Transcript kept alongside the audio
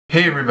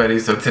Hey everybody,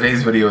 so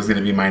today's video is going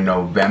to be my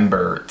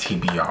November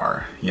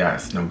TBR.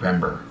 Yes,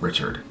 November,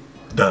 Richard.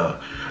 Duh.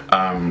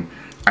 I'm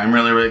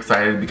really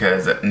excited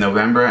because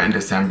November and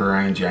December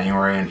and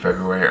January and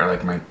February are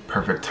like my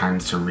perfect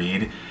times to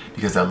read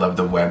because I love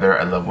the weather.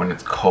 I love when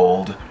it's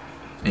cold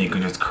and you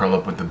can just curl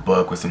up with the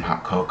book with some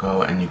hot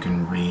cocoa and you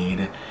can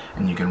read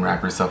and you can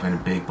wrap yourself in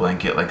a big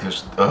blanket like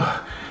this.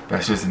 Ugh,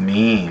 that's just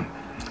me.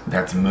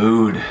 That's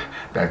mood.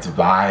 That's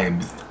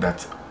vibes.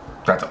 That's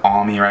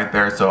all me right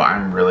there. So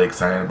I'm really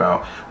excited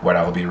about what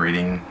I'll be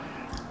reading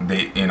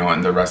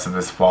in the rest of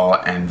this fall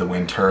and the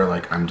winter.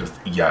 Like I'm just,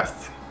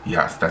 yes,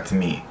 that's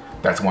me.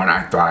 That's when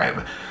I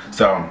thrive.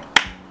 So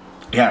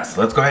yes,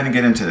 let's go ahead and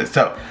get into this.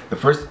 So the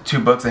first two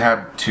books I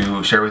have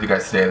to share with you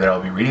guys today that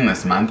I'll be reading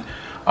this month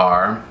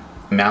are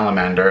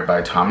Malamander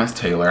by Thomas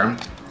Taylor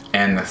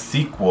and the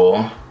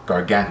sequel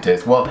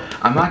Gargantus. Well,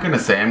 I'm not gonna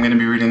say I'm gonna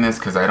be reading this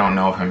because I don't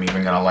know if I'm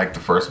even gonna like the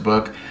first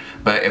book,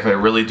 but if I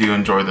really do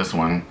enjoy this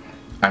one,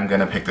 I'm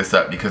gonna pick this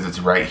up because it's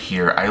right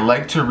here. I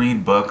like to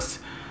read books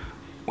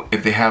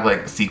if they have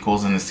like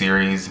sequels in the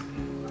series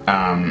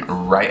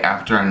right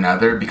after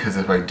another, because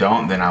if I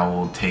don't, then I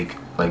will take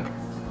like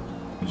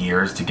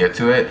years to get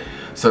to it.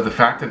 So the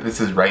fact that this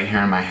is right here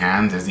in my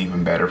hands is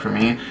even better for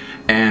me.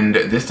 And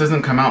this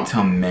doesn't come out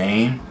till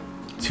May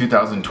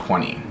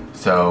 2020,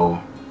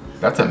 so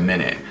that's a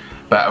minute.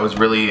 But I was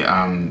really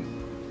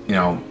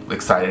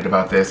excited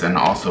about this, and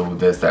also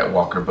that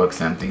Walker Book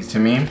sent these to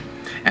me.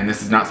 And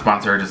this is not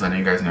sponsored, just letting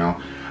you guys know.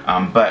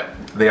 But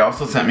they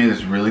also sent me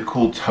this really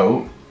cool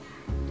tote.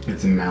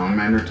 It's a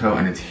Malamander tote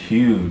and it's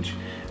huge.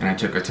 And I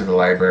took it to the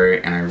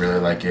library and I really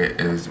like it.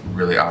 It is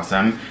really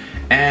awesome.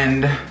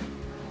 And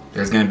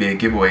there's gonna be a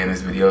giveaway in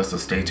this video, so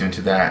stay tuned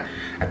to that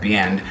at the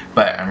end.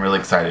 But I'm really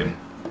excited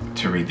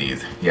to read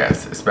these.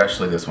 Yes,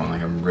 especially this one.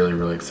 Like I'm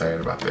really excited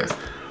about this.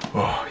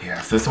 Oh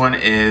yes, this one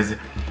is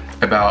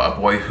about a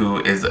boy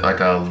who is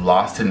like a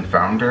lost and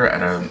founder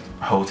at a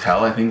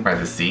hotel, I think by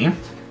the sea.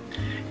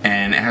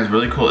 And it has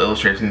really cool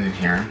illustrations in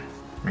here.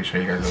 Let me show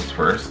you guys those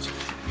first.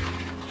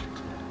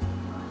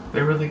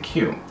 They're really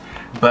cute.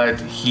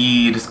 But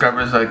he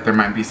discovers like there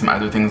might be some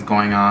other things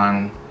going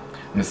on.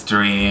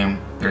 Mystery.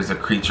 There's a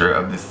creature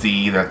of the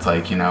sea that's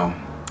like,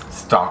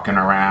 stalking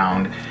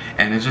around.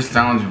 And it just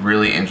sounds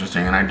really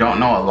interesting. And I don't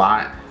know a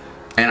lot.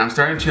 And I'm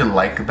starting to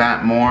like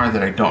that more,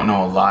 that I don't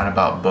know a lot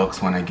about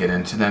books when I get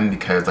into them,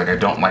 because like I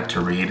don't like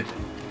to read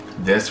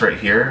this right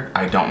here.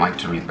 I don't like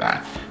to read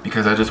that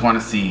because I just want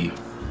to see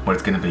what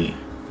it's gonna be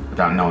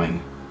without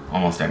knowing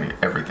almost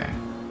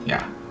everything.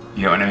 Yeah,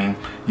 you know what I mean?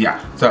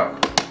 Yeah, so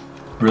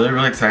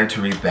really excited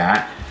to read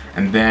that.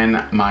 And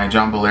then my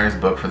John Bellairs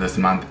book for this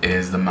month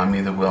is The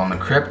Mummy, the Will, and the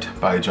Crypt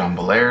by John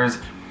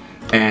Bellairs.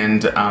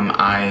 And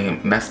I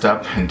messed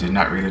up and did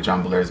not read a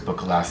John Bellairs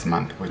book last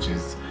month, which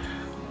is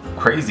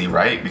crazy,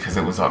 right? Because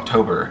it was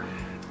October.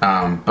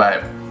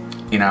 But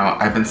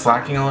I've been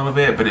slacking a little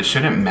bit, but it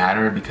shouldn't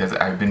matter because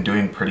I've been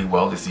doing pretty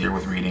well this year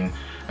with reading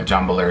a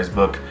John Bellairs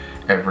book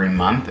every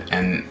month,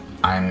 and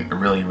I'm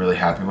really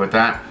happy with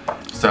that.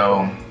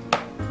 So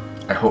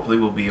I hopefully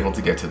will be able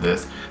to get to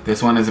this.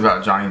 This one is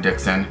about Johnny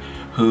Dixon,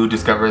 who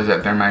discovers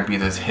that there might be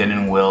this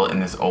hidden will in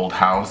this old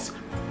house,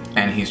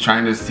 and he's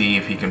trying to see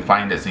if he can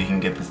find it so he can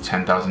get this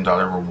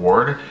 $10,000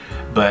 reward.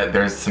 But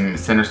there's some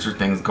sinister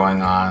things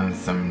going on,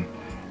 some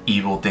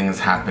evil things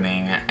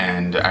happening,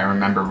 and I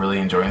remember really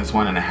enjoying this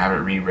one, and I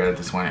haven't reread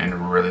this one in a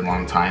really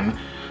long time.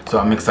 So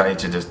I'm excited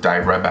to just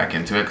dive right back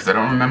into it because I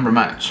don't remember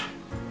much.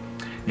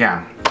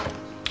 Yeah,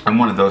 I'm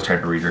one of those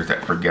type of readers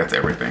that forgets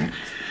everything.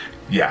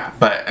 Yeah,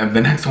 but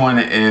the next one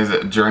is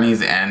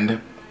Journey's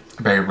End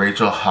by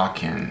Rachel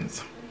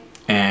Hawkins.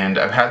 And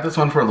I've had this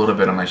one for a little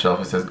bit on my shelf.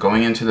 It says,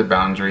 going into the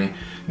boundary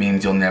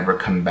means you'll never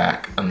come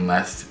back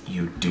unless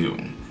you do.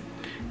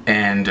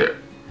 And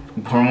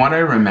from what I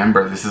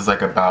remember, this is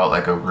like about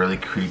like a really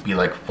creepy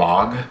like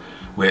fog,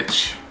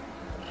 which,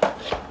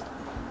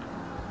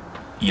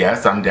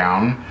 yes, I'm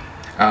down.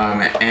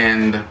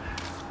 And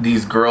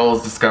these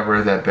girls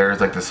discover that there's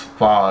like this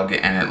fog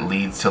and it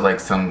leads to like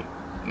some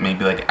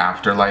maybe like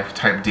afterlife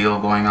type deal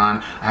going on.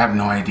 I have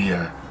no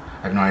idea.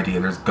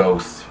 There's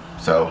ghosts.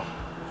 So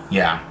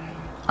yeah,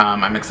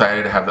 I'm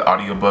excited to have the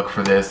audiobook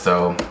for this,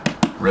 so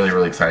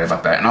really excited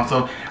about that. And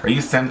also, are you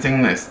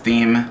sensing this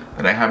theme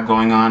that I have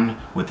going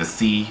on with the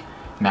sea,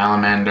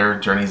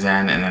 Malamander, Journey's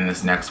End, and then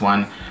this next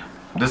one?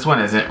 This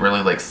one isn't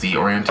really like sea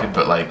oriented,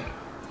 but like,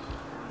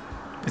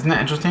 isn't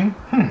that interesting?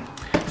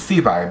 Sea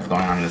vibes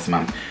going on this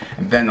month.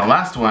 And then the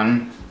last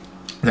one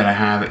that I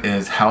have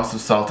is House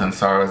of Salt and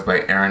Sorrows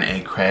by Aaron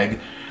A. Craig.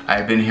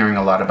 I've been hearing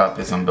a lot about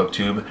this on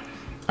BookTube.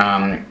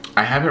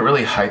 I haven't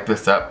really hyped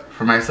this up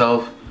for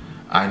myself.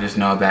 I just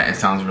know that it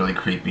sounds really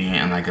creepy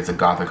and like it's a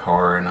gothic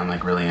horror, and I'm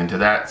like really into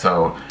that.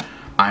 So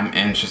I'm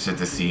interested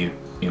to see,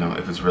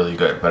 if it's really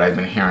good. But I've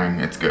been hearing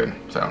it's good.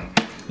 So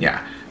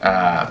yeah.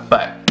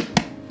 But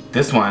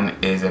this one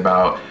is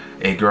about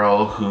a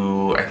girl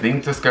who I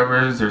think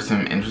discovers there's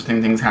some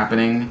interesting things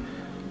happening.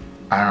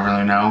 I don't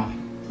really know,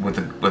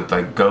 with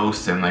like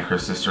ghosts, and like her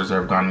sisters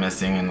have gone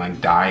missing and like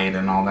died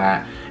and all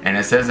that. And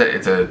it says that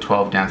it's a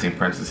 12 Dancing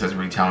Princesses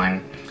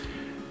retelling.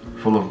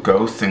 full of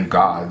ghosts and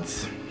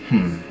gods.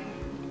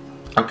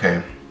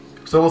 Okay,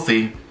 so we'll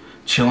see.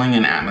 Chilling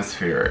and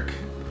atmospheric.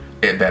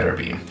 It better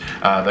be.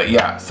 But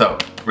yeah, so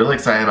really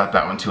excited about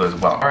that one too as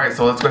well. Alright,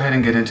 so let's go ahead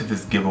and get into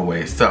this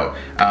giveaway. So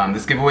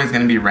this giveaway is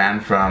going to be ran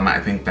from, I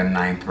think, the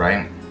 9th,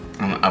 right?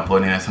 I'm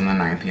uploading this on the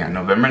 9th, yeah,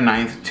 November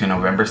 9th to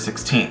November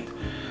 16th.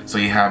 So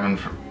you have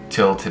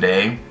until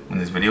today, when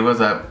this video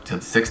goes up, till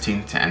the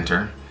 16th to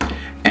enter.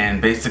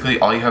 And basically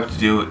all you have to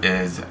do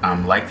is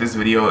like this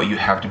video. You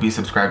have to be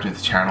subscribed to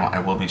the channel. I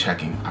will be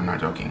checking. I'm not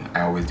joking.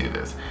 I always do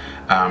this.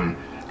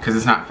 Because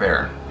it's not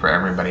fair for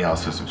everybody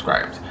else who's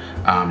subscribed,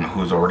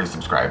 who's already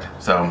subscribed.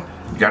 So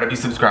you gotta be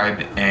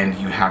subscribed, and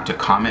you have to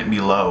comment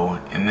below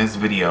in this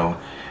video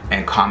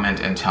and comment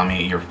and tell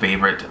me your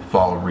favorite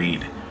fall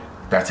read.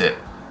 That's it.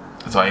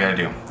 That's all you gotta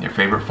do. Your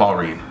favorite fall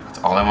read. That's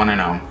all I wanna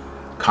know.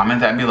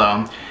 Comment that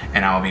below,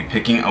 and I will be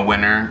picking a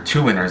winner.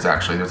 2 winners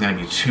actually. There's gonna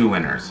be 2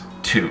 winners.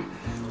 2.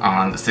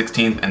 On the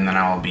 16th, and then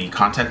I will be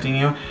contacting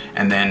you,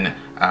 and then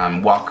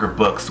Walker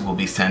Books will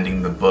be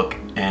sending the book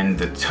and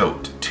the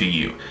tote to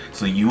you.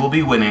 So you will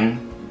be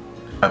winning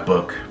a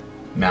book,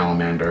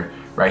 Malamander,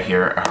 right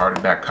here, a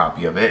hardback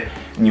copy of it,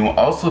 and you will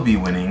also be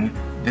winning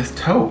this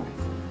tote.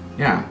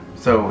 Yeah,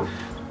 so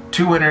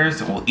 2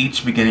 winners will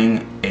each be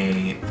getting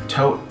a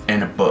tote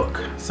and a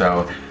book.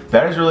 So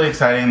that is really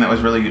exciting. That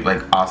was really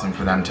like awesome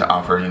for them to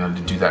offer, you know,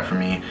 to do that for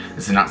me.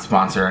 This is not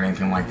sponsored or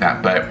anything like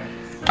that, but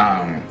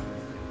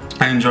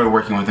I enjoy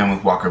working with them,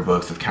 with Walker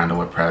Books, with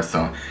Candlewood Press.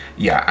 So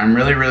yeah, I'm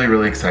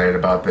really excited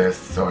about this.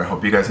 So I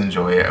hope you guys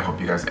enjoy it. I hope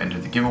you guys enter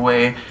the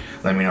giveaway.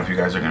 Let me know if you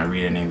guys are going to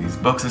read any of these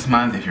books this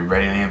month, if you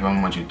read any of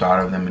them, what you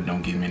thought of them, and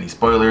don't give me any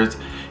spoilers.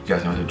 You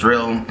guys know the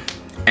drill.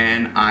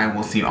 And I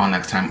will see you all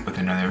next time with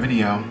another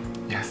video.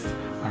 Yes,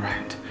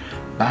 alright.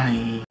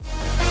 Bye.